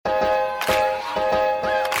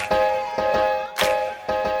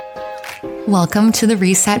Welcome to the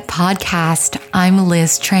Reset Podcast. I'm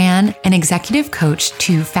Liz Tran, an executive coach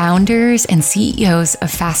to founders and CEOs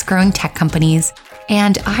of fast-growing tech companies,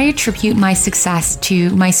 and I attribute my success to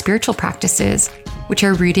my spiritual practices, which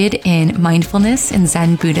are rooted in mindfulness and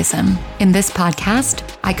Zen Buddhism. In this podcast,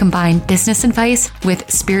 I combine business advice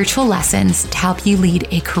with spiritual lessons to help you lead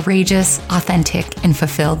a courageous, authentic, and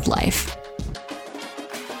fulfilled life.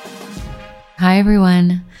 Hi,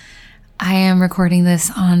 everyone. I am recording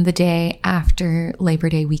this on the day after Labor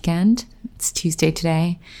Day weekend. It's Tuesday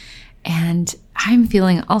today, and I'm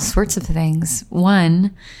feeling all sorts of things.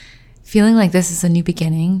 One, feeling like this is a new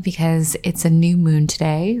beginning because it's a new moon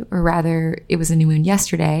today, or rather, it was a new moon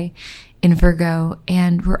yesterday in Virgo,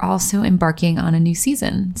 and we're also embarking on a new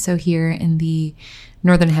season. So here in the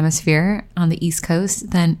Northern Hemisphere on the East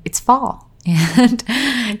Coast, then it's fall. And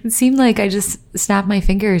it seemed like I just snapped my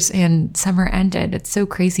fingers and summer ended. It's so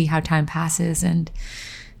crazy how time passes. And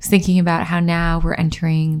I was thinking about how now we're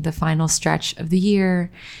entering the final stretch of the year.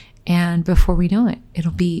 And before we know it, it'll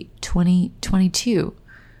be 2022,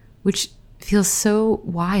 which feels so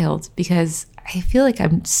wild because I feel like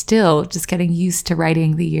I'm still just getting used to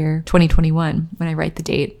writing the year 2021 when I write the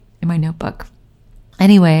date in my notebook.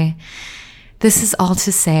 Anyway, this is all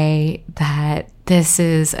to say that this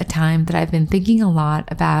is a time that I've been thinking a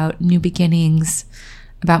lot about new beginnings,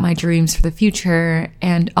 about my dreams for the future,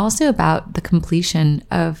 and also about the completion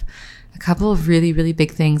of a couple of really, really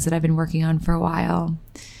big things that I've been working on for a while.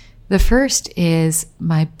 The first is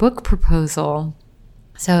my book proposal.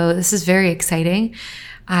 So this is very exciting.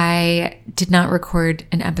 I did not record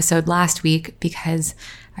an episode last week because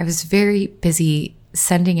I was very busy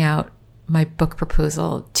sending out my book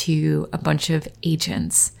proposal to a bunch of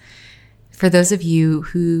agents. For those of you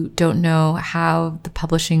who don't know how the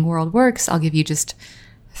publishing world works, I'll give you just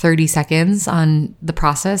 30 seconds on the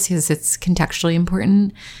process because it's contextually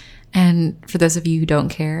important. And for those of you who don't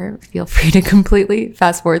care, feel free to completely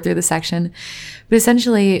fast forward through the section. But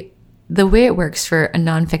essentially, the way it works for a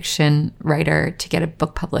nonfiction writer to get a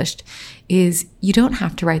book published is you don't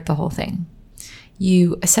have to write the whole thing.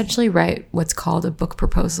 You essentially write what's called a book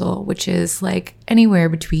proposal, which is like anywhere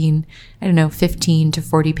between, 15 to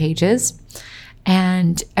 40 pages.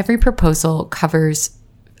 And every proposal covers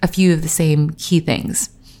a few of the same key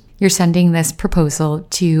things. You're sending this proposal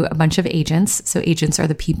to a bunch of agents. So agents are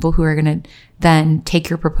the people who are going to then take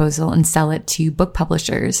your proposal and sell it to book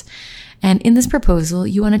publishers. And in this proposal,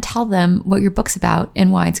 you want to tell them what your book's about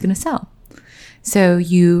and why it's going to sell. So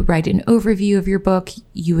you write an overview of your book,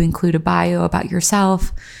 you include a bio about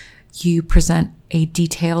yourself, you present a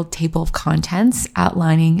detailed table of contents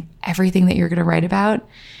outlining everything that you're going to write about,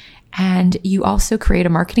 and you also create a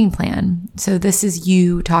marketing plan. So this is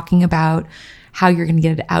you talking about how you're going to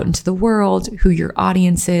get it out into the world, who your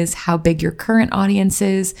audience is, how big your current audience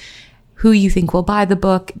is, who you think will buy the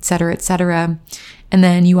book, et cetera, et cetera. And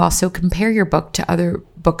then you also compare your book to other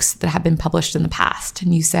books that have been published in the past.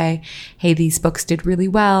 And you say, hey, these books did really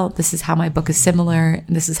well. This is how my book is similar.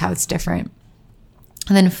 And this is how it's different.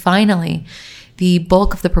 And then finally, the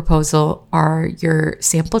bulk of the proposal are your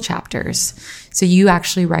sample chapters. So you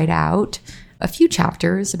actually write out a few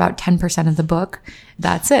chapters, about 10% of the book.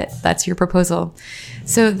 That's it. That's your proposal.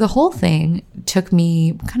 So the whole thing took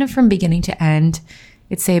me kind of from beginning to end,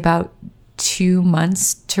 I'd say about 2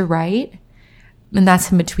 months to write. And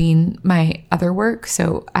that's in between my other work.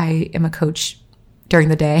 So I am a coach during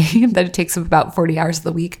the day that it takes up about 40 hours of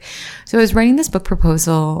the week. So I was writing this book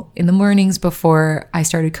proposal in the mornings before I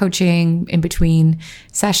started coaching, in between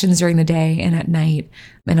sessions during the day and at night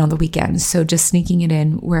and on the weekends. So just sneaking it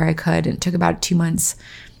in where I could. And it took about 2 months.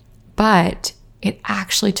 But it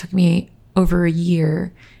actually took me over a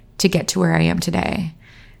year to get to where I am today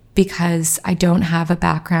because I don't have a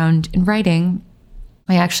background in writing.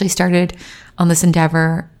 I actually started on this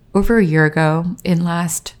endeavor over a year ago in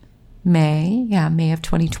last May of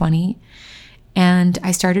 2020. And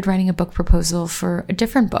I started writing a book proposal for a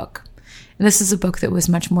different book. And this is a book that was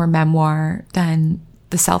much more memoir than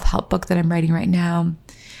the self-help book that I'm writing right now.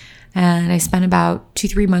 And I spent about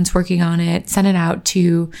 2-3 months working on it, sent it out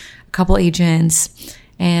to a couple agents,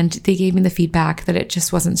 and they gave me the feedback that it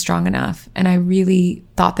just wasn't strong enough. And I really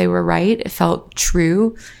thought they were right. It felt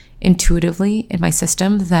true intuitively in my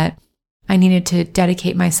system that I needed to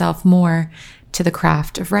dedicate myself more to the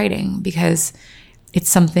craft of writing because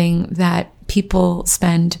it's something that people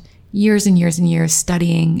spend years and years and years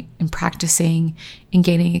studying and practicing and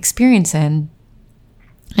gaining experience in.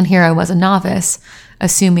 And here I was, a novice,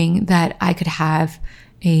 assuming that I could have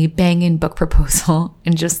a bang-in book proposal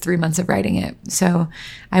in just 3 months of writing it. So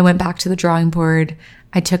I went back to the drawing board.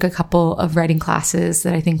 I took a couple of writing classes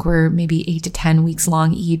that I think were maybe 8 to 10 weeks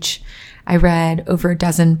long each. I read over a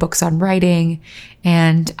dozen books on writing,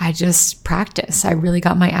 and I just practiced. I really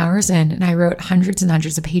got my hours in, and I wrote hundreds and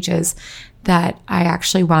hundreds of pages that I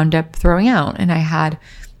actually wound up throwing out. And I had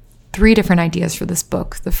 3 different ideas for this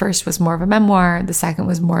book. The first was more of a memoir. The second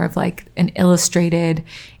was more of like an illustrated,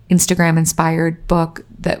 Instagram inspired book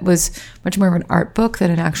that was much more of an art book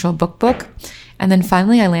than an actual book. And then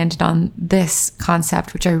finally I landed on this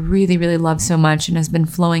concept, which I really, really love so much and has been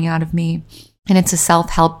flowing out of me. And it's a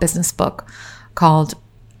self-help business book called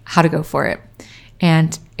How to Go For It.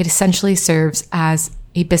 And it essentially serves as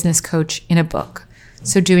a business coach in a book.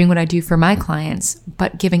 So doing what I do for my clients,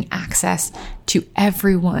 but giving access to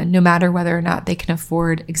everyone, no matter whether or not they can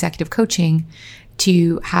afford executive coaching,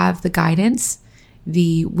 to have the guidance,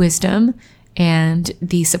 the wisdom, and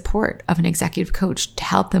the support of an executive coach to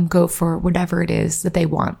help them go for whatever it is that they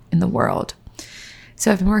want in the world.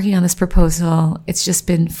 So I've been working on this proposal. It's just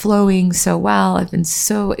been flowing so well. I've been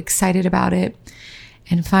so excited about it.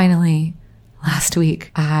 And finally, last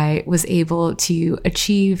week, I was able to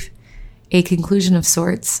achieve a conclusion of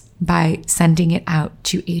sorts by sending it out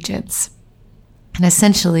to agents. And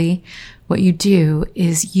essentially, what you do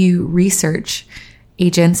is you research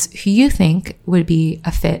agents who you think would be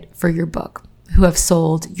a fit for your book, who have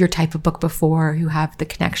sold your type of book before, who have the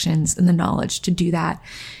connections and the knowledge to do that,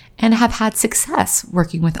 and have had success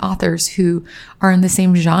working with authors who are in the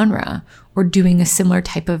same genre or doing a similar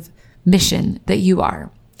type of mission that you are.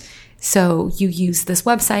 So you use this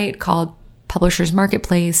website called Publishers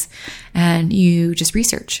Marketplace, and you just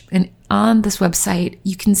research. And on this website,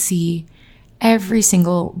 you can see every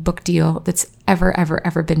single book deal that's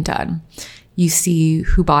ever been done. You see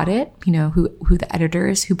who bought it, who the editor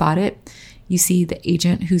is who bought it. You see the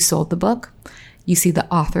agent who sold the book. You see the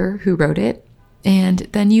author who wrote it. And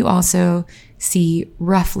then you also see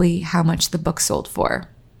roughly how much the book sold for.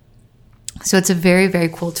 So it's a very, very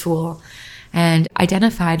cool tool, and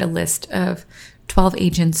identified a list of 12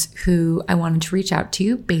 agents who I wanted to reach out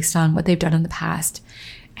to based on what they've done in the past.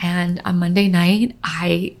 And on Monday night,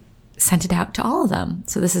 I sent it out to all of them.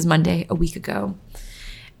 So this is Monday, a week ago.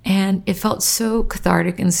 And it felt so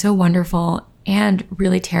cathartic and so wonderful and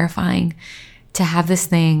really terrifying to have this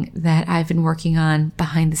thing that I've been working on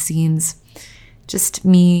behind the scenes, just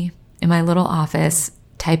me in my little office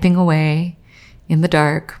typing away in the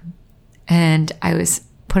dark. And I was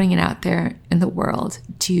putting it out there in the world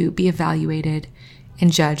to be evaluated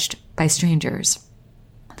and judged by strangers.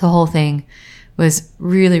 The whole thing was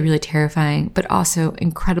really, really terrifying, but also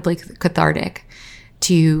incredibly cathartic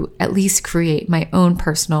to at least create my own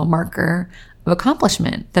personal marker of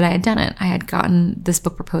accomplishment that I had done it. I had gotten this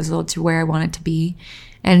book proposal to where I wanted to be,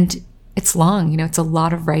 and it's long, it's a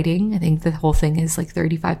lot of writing. I think the whole thing is like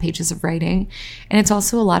 35 pages of writing. And it's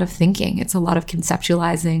also a lot of thinking. It's a lot of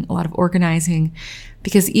conceptualizing, a lot of organizing,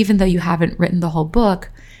 because even though you haven't written the whole book,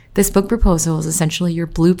 this book proposal is essentially your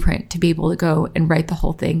blueprint to be able to go and write the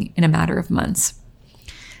whole thing in a matter of months.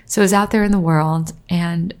 So I was out there in the world,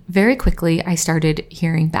 and very quickly I started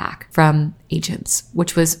hearing back from agents,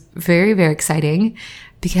 which was very, very exciting,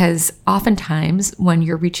 because oftentimes when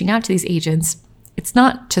you're reaching out to these agents, it's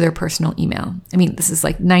not to their personal email. I mean, this is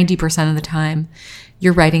like 90% of the time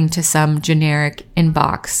you're writing to some generic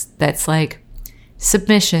inbox that's like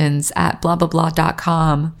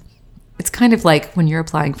submissions@blablabla.com. It's kind of like when you're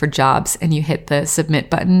applying for jobs and you hit the submit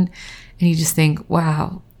button and you just think,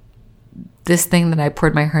 wow, this thing that I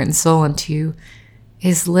poured my heart and soul into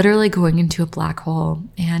is literally going into a black hole.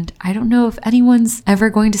 And I don't know if anyone's ever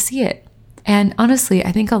going to see it. And honestly,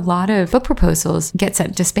 I think a lot of book proposals get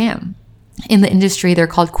sent to spam. In the industry, they're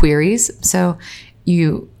called queries. So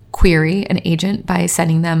you query an agent by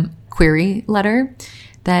sending them a query letter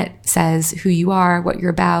that says who you are, what you're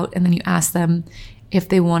about, and then you ask them if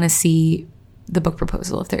they want to see the book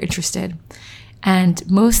proposal, if they're interested. And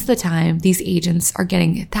most of the time, these agents are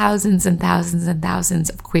getting thousands and thousands and thousands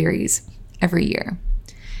of queries every year.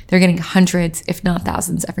 They're getting hundreds, if not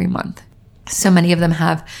thousands, every month. So many of them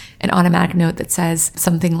have an automatic note that says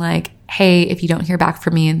something like, hey, if you don't hear back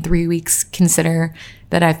from me in 3 weeks, consider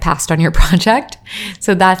that I've passed on your project.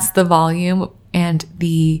 So that's the volume and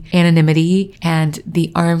the anonymity and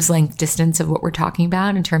the arm's length distance of what we're talking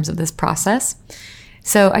about in terms of this process.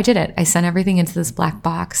 So I did it. I sent everything into this black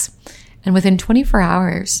box. And within 24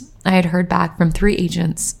 hours, I had heard back from 3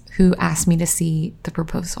 agents who asked me to see the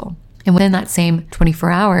proposal. And within that same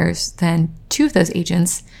 24 hours, then 2 of those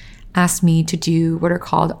agents asked me to do what are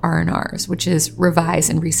called R&Rs, which is revise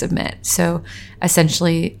and resubmit. So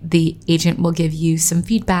essentially, the agent will give you some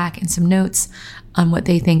feedback and some notes on what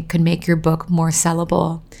they think could make your book more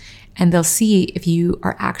sellable. and they'll see if you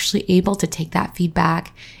are actually able to take that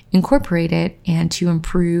feedback, incorporate it, and to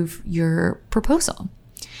improve your proposal.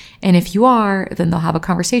 And if you are, then they'll have a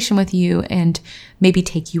conversation with you and maybe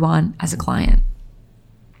take you on as a client.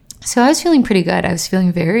 So I was feeling pretty good. I was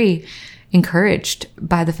feeling very encouraged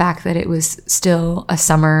by the fact that it was still a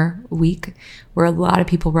summer week where a lot of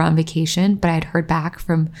people were on vacation, but I had heard back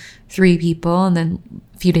from 3 people, and then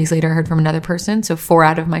a few days later I heard from another person. So 4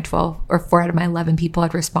 out of my 11 people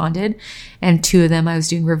had responded, and 2 of them I was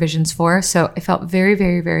doing revisions for. So I felt very,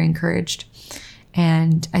 very, very encouraged.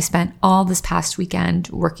 And I spent all this past weekend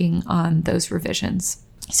working on those revisions.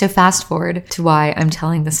 So fast forward to why I'm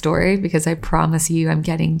telling the story, because I promise you I'm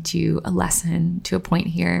getting to a lesson, to a point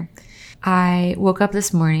here. I woke up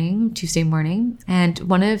this morning, Tuesday morning, and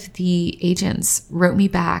one of the agents wrote me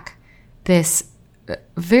back this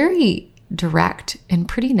very direct and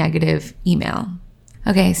pretty negative email.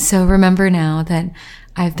 Okay, so remember now that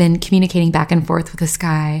I've been communicating back and forth with this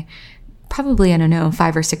guy, probably,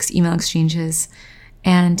 5 or 6 email exchanges,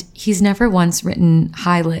 and he's never once written,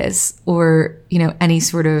 "Hi, Liz," or, any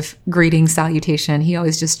sort of greeting salutation. He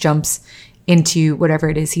always just jumps into whatever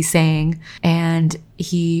it is he's saying. And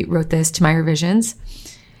he wrote this to my revisions.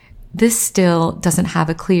 This still doesn't have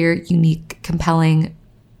a clear, unique, compelling,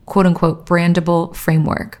 quote unquote, brandable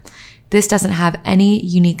framework. This doesn't have any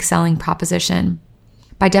unique selling proposition.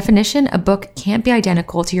 By definition, a book can't be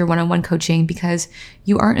identical to your one-on-one coaching because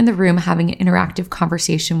you aren't in the room having an interactive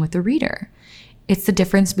conversation with the reader. It's the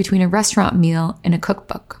difference between a restaurant meal and a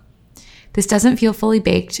cookbook. This doesn't feel fully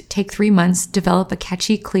baked. Take 3 months, develop a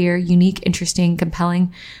catchy, clear, unique, interesting,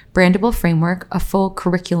 compelling, brandable framework, a full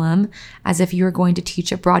curriculum, as if you were going to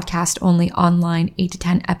teach a broadcast-only online 8 to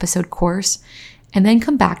 10 episode course, and then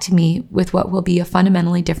come back to me with what will be a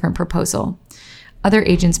fundamentally different proposal. Other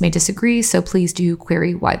agents may disagree, so please do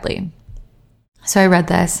query widely. So I read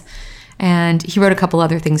this, and he wrote a couple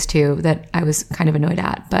other things too that I was kind of annoyed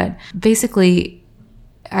at. But basically,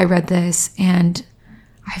 I read this and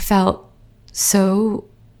I felt so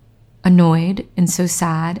annoyed and so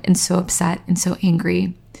sad and so upset and so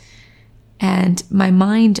angry. And my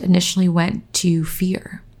mind initially went to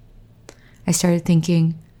fear. I started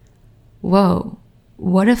thinking, whoa,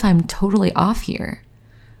 what if I'm totally off here?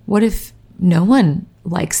 What if no one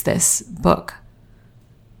likes this book?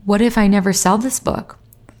 What if I never sell this book?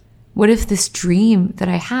 What if this dream that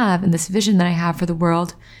I have and this vision that I have for the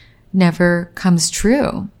world never comes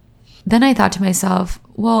true? Then I thought to myself,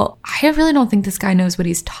 well, I really don't think this guy knows what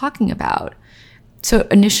he's talking about. So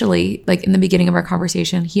initially, like in the beginning of our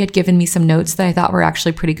conversation, he had given me some notes that I thought were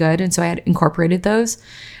actually pretty good. And so I had incorporated those.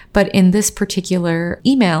 But in this particular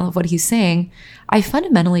email of what he's saying, I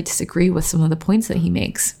fundamentally disagree with some of the points that he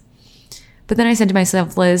makes. But then I said to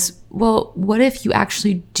myself, Liz, well, what if you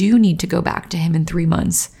actually do need to go back to him in 3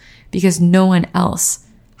 months because no one else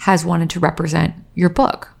has wanted to represent your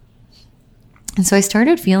book? And so I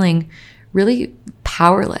started feeling really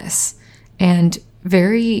powerless and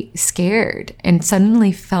very scared, and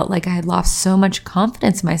suddenly felt like I had lost so much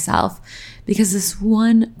confidence in myself because this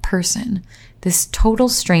one person, this total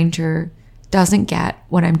stranger, doesn't get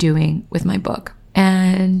what I'm doing with my book.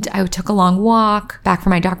 And I took a long walk back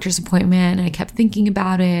from my doctor's appointment, and I kept thinking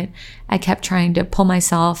about it. I kept trying to pull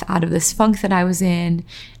myself out of this funk that I was in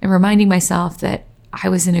and reminding myself that I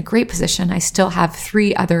was in a great position. I still have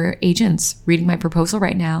 3 other agents reading my proposal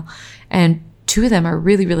right now, and 2 of them are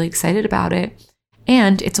really, really excited about it.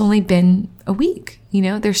 And it's only been a week.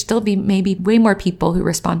 There's still maybe way more people who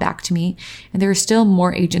respond back to me, and there are still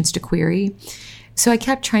more agents to query. So I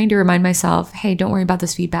kept trying to remind myself, hey, don't worry about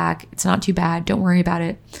this feedback. It's not too bad. Don't worry about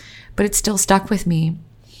it. But it still stuck with me.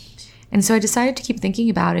 And so I decided to keep thinking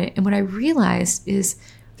about it. And what I realized is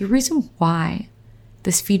the reason why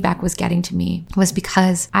this feedback was getting to me was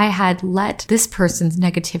because I had let this person's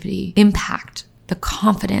negativity impact the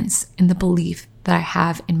confidence and the belief that I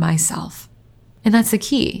have in myself. And that's the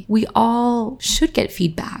key. We all should get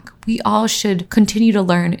feedback. We all should continue to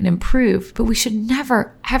learn and improve, but we should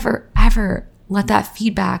never, ever, ever let that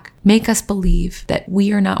feedback make us believe that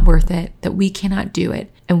we are not worth it, that we cannot do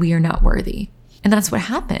it, and we are not worthy. And that's what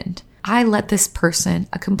happened. I let this person,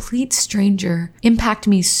 a complete stranger, impact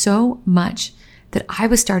me so much that I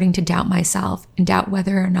was starting to doubt myself and doubt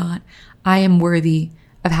whether or not I am worthy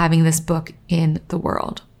of having this book in the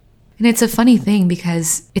world. And it's a funny thing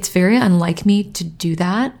because it's very unlike me to do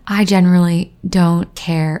that. I generally don't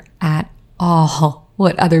care at all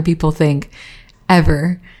what other people think,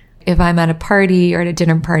 ever. If I'm at a party or at a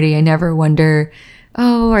dinner party, I never wonder,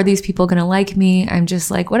 oh, are these people going to like me? I'm just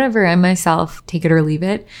like, whatever, I'm myself, take it or leave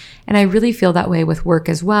it. And I really feel that way with work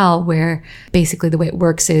as well, where basically the way it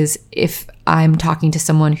works is if I'm talking to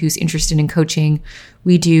someone who's interested in coaching,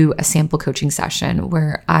 we do a sample coaching session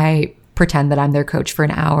where I pretend that I'm their coach for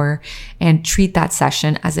an hour and treat that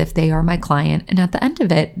session as if they are my client. And at the end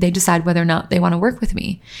of it, they decide whether or not they want to work with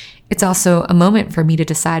me. It's also a moment for me to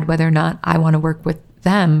decide whether or not I want to work with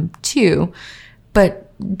them too. But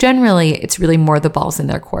generally, it's really more the ball's in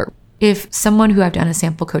their court. If someone who I've done a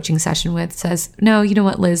sample coaching session with says, no, you know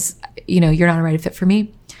what, Liz, you're not a right fit for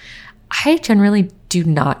me, I generally do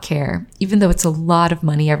not care, even though it's a lot of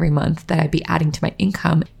money every month that I'd be adding to my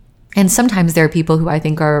income. And sometimes there are people who I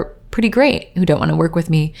think are pretty great who don't want to work with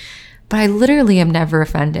me, but I literally am never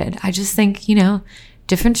offended. I just think,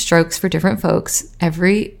 different strokes for different folks.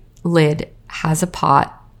 Every lid has a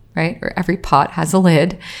pot, right? Or every pot has a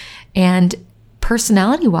lid. And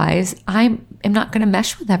personality-wise, I am not going to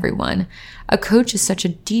mesh with everyone. A coach is such a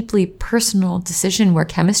deeply personal decision where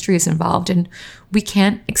chemistry is involved, and we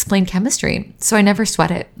can't explain chemistry. So I never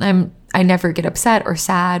sweat it. I never get upset or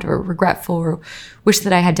sad or regretful or wish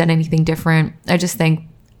that I had done anything different. I just think,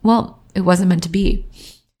 well, it wasn't meant to be.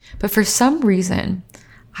 But for some reason,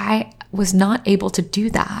 I was not able to do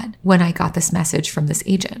that when I got this message from this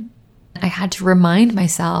agent. I had to remind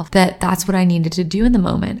myself that that's what I needed to do in the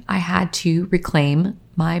moment. I had to reclaim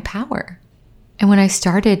my power. And when I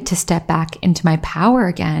started to step back into my power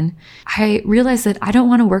again, I realized that I don't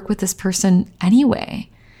want to work with this person anyway.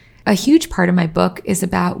 A huge part of my book is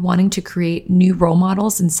about wanting to create new role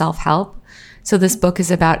models in self-help. So this book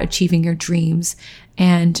is about achieving your dreams.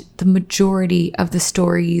 And the majority of the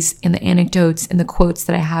stories and the anecdotes and the quotes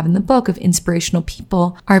that I have in the book of inspirational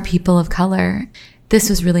people are people of color. This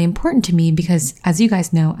was really important to me because, as you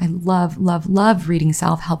guys know, I love, love, love reading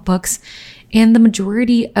self-help books. And the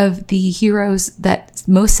majority of the heroes that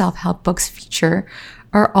most self-help books feature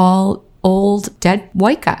are all old, dead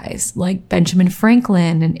white guys like Benjamin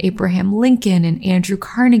Franklin and Abraham Lincoln and Andrew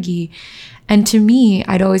Carnegie. And to me,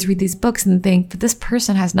 I'd always read these books and think, but this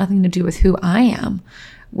person has nothing to do with who I am.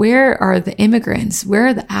 Where are the immigrants? Where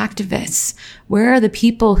are the activists? Where are the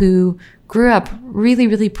people who grew up really,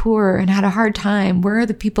 really poor and had a hard time? Where are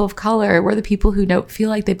the people of color? Where are the people who don't feel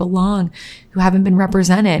like they belong, who haven't been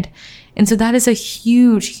represented? And so that is a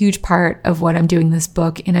huge, huge part of what I'm doing in this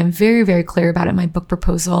book. And I'm very, very clear about it in my book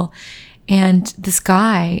proposal. And this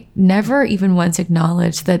guy never even once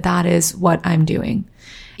acknowledged that that is what I'm doing.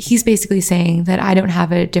 He's basically saying that I don't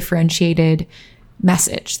have a differentiated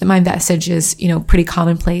message, that my message is, pretty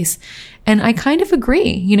commonplace. And I kind of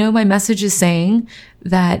agree. My message is saying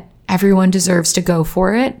that everyone deserves to go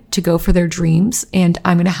for it, to go for their dreams, and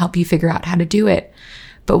I'm going to help you figure out how to do it.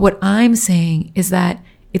 But what I'm saying is that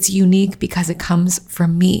it's unique because it comes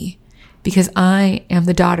from me, because I am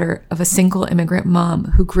the daughter of a single immigrant mom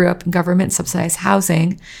who grew up in government subsidized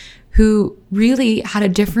housing, who really had a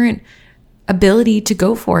different ability to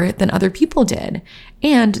go for it than other people did.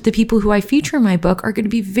 And the people who I feature in my book are going to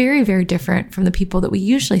be very, very different from the people that we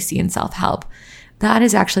usually see in self-help. That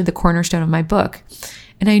is actually the cornerstone of my book.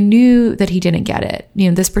 And I knew that he didn't get it.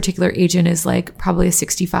 This particular agent is like probably a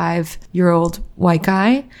 65-year-old white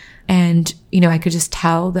guy. And, I could just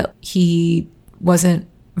tell that he wasn't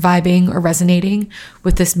vibing or resonating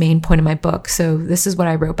with this main point of my book. So this is what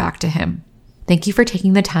I wrote back to him. Thank you for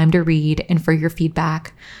taking the time to read and for your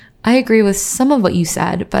feedback. I agree with some of what you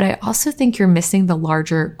said, but I also think you're missing the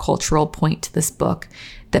larger cultural point to this book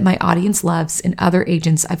that my audience loves and other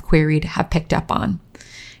agents I've queried have picked up on.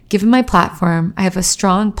 Given my platform, I have a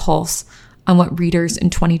strong pulse on what readers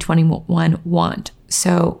in 2021 want,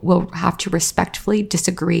 so we'll have to respectfully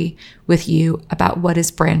disagree with you about what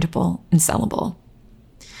is brandable and sellable.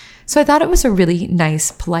 So I thought it was a really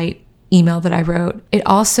nice, polite email that I wrote. It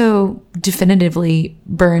also definitively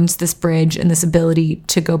burns this bridge and this ability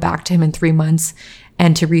to go back to him in 3 months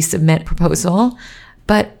and to resubmit proposal.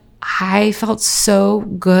 But I felt so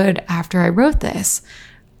good after I wrote this.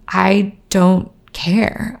 I don't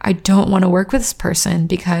care. I don't want to work with this person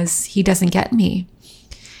because he doesn't get me.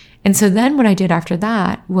 And so then what I did after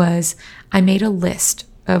that was I made a list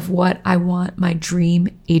of what I want my dream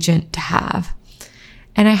agent to have.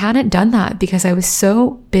 And I hadn't done that because I was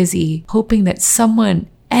so busy hoping that someone,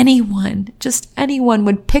 anyone, just anyone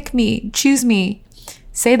would pick me, choose me,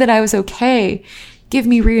 say that I was okay, give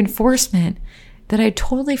me reinforcement, that I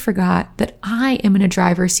totally forgot that I am in a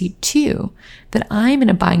driver's seat too, that I'm in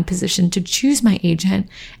a buying position to choose my agent,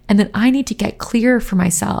 and that I need to get clear for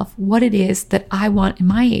myself what it is that I want in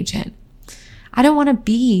my agent. I don't want to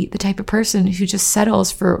be the type of person who just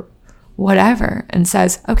settles for whatever and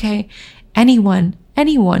says, okay, anyone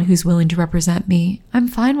who's willing to represent me, I'm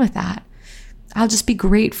fine with that. I'll just be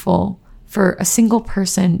grateful for a single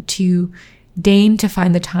person to deign to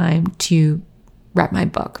find the time to rep my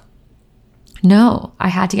book. No, I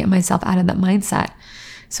had to get myself out of that mindset.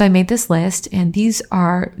 So I made this list, and these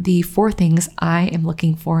are the 4 things I am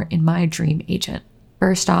looking for in my dream agent.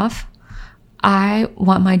 First off, I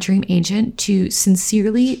want my dream agent to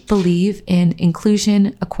sincerely believe in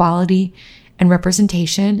inclusion, equality, and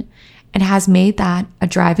representation, and has made that a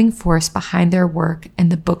driving force behind their work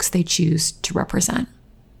and the books they choose to represent.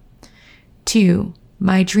 2,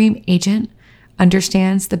 my dream agent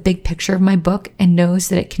understands the big picture of my book and knows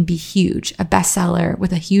that it can be huge, a bestseller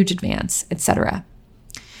with a huge advance, etc.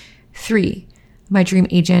 3, my dream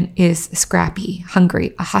agent is scrappy,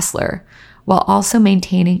 hungry, a hustler, while also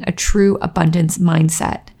maintaining a true abundance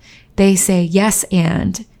mindset. They say yes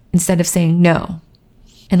and instead of saying no.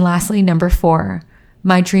 And lastly, number 4,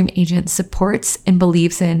 my dream agent supports and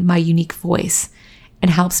believes in my unique voice and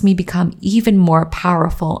helps me become even more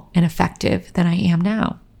powerful and effective than I am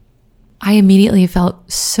now. I immediately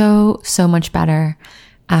felt so much better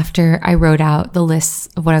after I wrote out the lists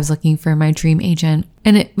of what I was looking for in my dream agent.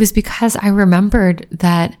 And it was because I remembered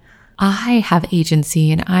that I have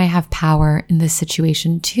agency and I have power in this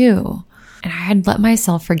situation too. And I had let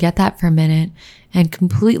myself forget that for a minute and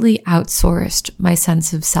completely outsourced my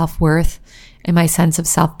sense of self-worth and my sense of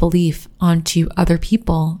self-belief onto other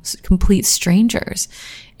people, complete strangers,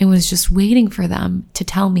 and was just waiting for them to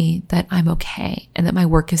tell me that I'm okay and that my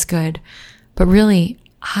work is good. But really,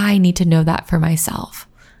 I need to know that for myself.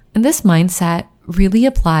 And this mindset really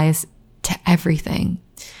applies to everything.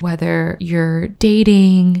 Whether you're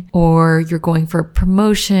dating or you're going for a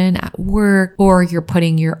promotion at work or you're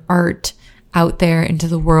putting your art out there into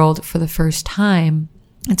the world for the first time.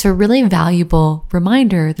 It's a really valuable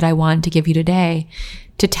reminder that I wanted to give you today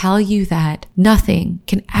to tell you that nothing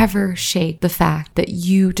can ever shake the fact that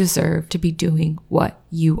you deserve to be doing what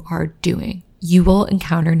you are doing. You will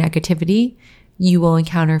encounter negativity. You will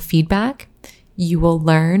encounter feedback. You will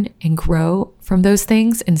learn and grow from those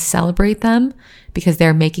things and celebrate them because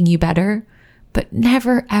they're making you better. But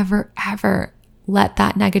never, ever, ever let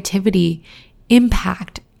that negativity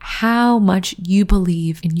impact how much you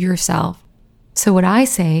believe in yourself. So what I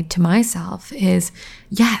say to myself is,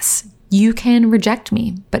 yes, you can reject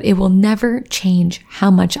me, but it will never change how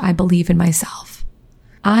much I believe in myself.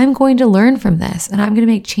 I'm going to learn from this and I'm going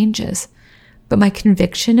to make changes. But my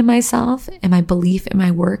conviction in myself and my belief in my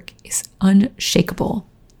work is unshakable.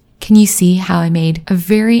 Can you see how I made a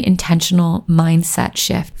very intentional mindset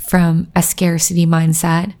shift from a scarcity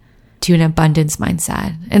mindset to an abundance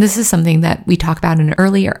mindset? And this is something that we talked about in an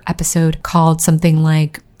earlier episode called something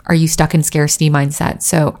like, are you stuck in scarcity mindset?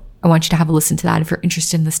 So I want you to have a listen to that if you're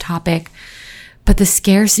interested in this topic. But the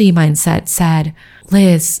scarcity mindset said,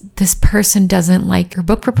 Liz, this person doesn't like your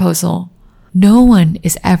book proposal. No one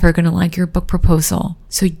is ever going to like your book proposal.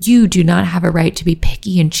 So you do not have a right to be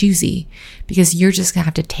picky and choosy because you're just going to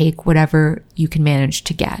have to take whatever you can manage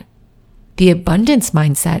to get. The abundance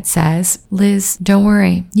mindset says, Liz, don't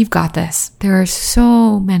worry, you've got this. There are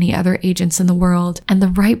so many other agents in the world, and the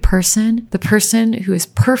right person, the person who is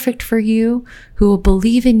perfect for you, who will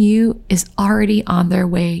believe in you, is already on their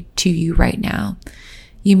way to you right now.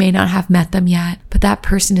 You may not have met them yet, but that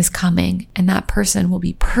person is coming, and that person will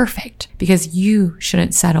be perfect because you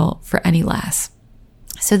shouldn't settle for any less.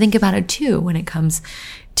 So think about it too when it comes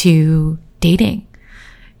to dating.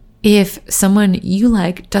 If someone you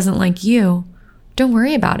like doesn't like you, don't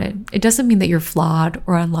worry about it. It doesn't mean that you're flawed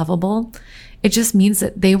or unlovable. It just means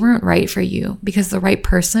that they weren't right for you because the right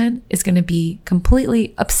person is going to be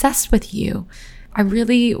completely obsessed with you. I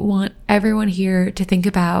really want everyone here to think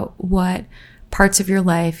about what parts of your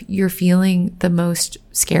life you're feeling the most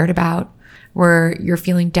scared about, where you're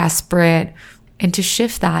feeling desperate, and to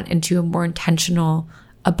shift that into a more intentional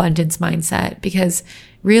abundance mindset. Because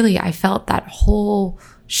really, I felt that whole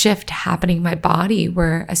shift happening in my body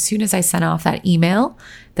where as soon as I sent off that email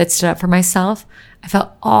that stood up for myself, I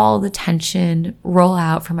felt all the tension roll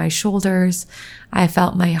out from my shoulders. I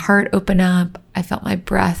felt my heart open up. I felt my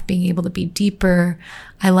breath being able to be deeper.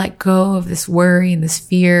 I let go of this worry and this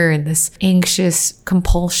fear and this anxious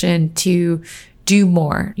compulsion to do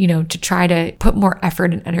more, to try to put more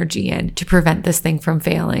effort and energy in to prevent this thing from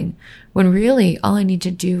failing. When really all I need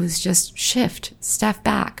to do is just shift, step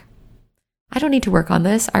back. I don't need to work on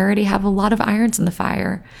this. I already have a lot of irons in the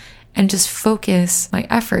fire, and just focus my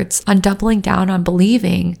efforts on doubling down on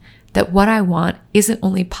believing that what I want isn't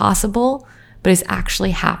only possible, but is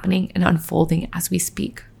actually happening and unfolding as we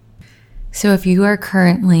speak. So if you are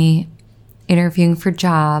currently interviewing for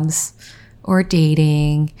jobs or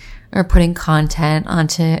dating or putting content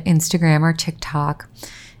onto Instagram or TikTok,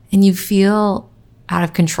 and you feel out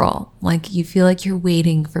of control. Like you feel like you're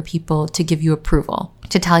waiting for people to give you approval,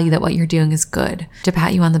 to tell you that what you're doing is good, to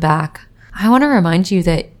pat you on the back. I want to remind you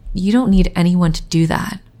that you don't need anyone to do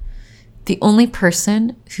that. The only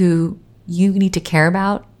person who you need to care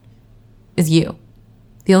about is you.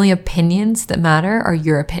 The only opinions that matter are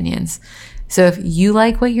your opinions. So if you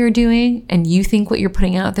like what you're doing and you think what you're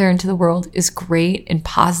putting out there into the world is great and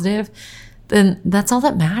positive, then that's all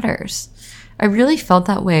that matters. I really felt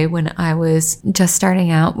that way when I was just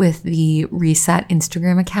starting out with the Reset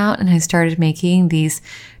Instagram account, and I started making these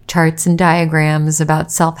charts and diagrams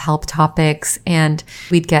about self-help topics, and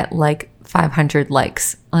we'd get like 500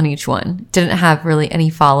 likes on each one. Didn't have really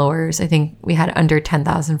any followers. I think we had under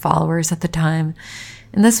 10,000 followers at the time.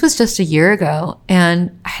 And this was just a year ago,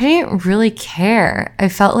 and I didn't really care. I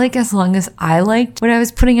felt like as long as I liked what I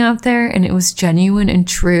was putting out there and it was genuine and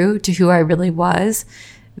true to who I really was,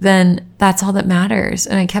 then that's all that matters.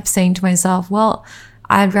 And I kept saying to myself, well,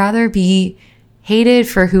 I'd rather be hated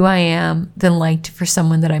for who I am than liked for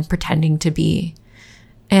someone that I'm pretending to be.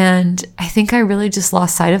 And I think I really just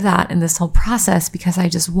lost sight of that in this whole process because I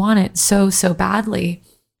just want it so badly.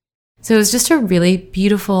 So it was just a really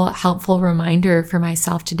beautiful, helpful reminder for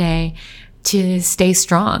myself today to stay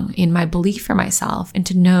strong in my belief for myself and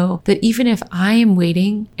to know that even if I am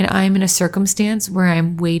waiting and I'm in a circumstance where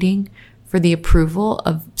I'm waiting for the approval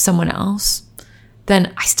of someone else,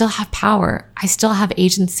 then I still have power. I still have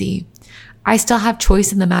agency. I still have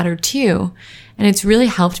choice in the matter too. And it's really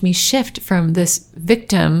helped me shift from this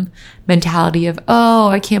victim mentality of, oh,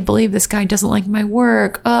 I can't believe this guy doesn't like my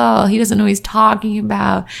work. Oh, he doesn't know what he's talking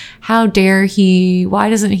about. How dare he? Why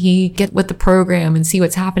doesn't he get with the program and see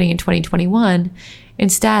what's happening in 2021?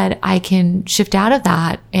 Instead, I can shift out of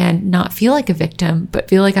that and not feel like a victim, but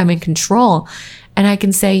feel like I'm in control. And I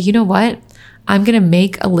can say, you know what? I'm going to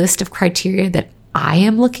make a list of criteria that I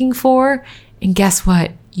am looking for. And guess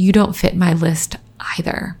what? You don't fit my list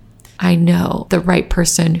either. I know the right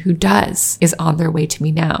person who does is on their way to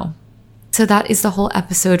me now. So that is the whole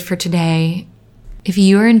episode for today. If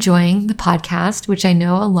you are enjoying the podcast, which I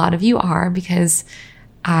know a lot of you are because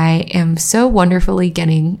I am so wonderfully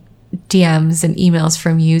getting DMs and emails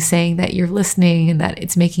from you saying that you're listening and that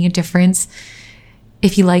it's making a difference.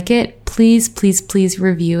 If you like it, please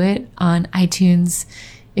review it on iTunes.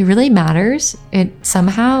 It really matters. It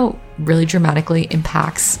somehow really dramatically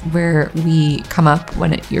impacts where we come up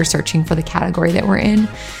when you're searching for the category that we're in.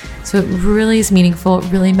 So it really is meaningful. It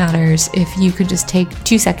really matters. If you could just take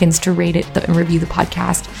 2 seconds to rate it and review the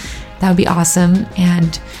podcast, that would be awesome.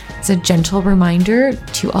 And it's a gentle reminder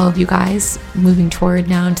to all of you guys moving toward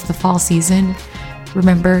now into the fall season.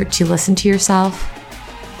 Remember to listen to yourself,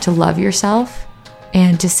 to love yourself,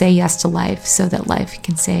 and to say yes to life so that life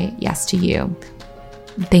can say yes to you.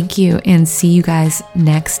 Thank you, and see you guys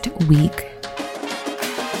next week.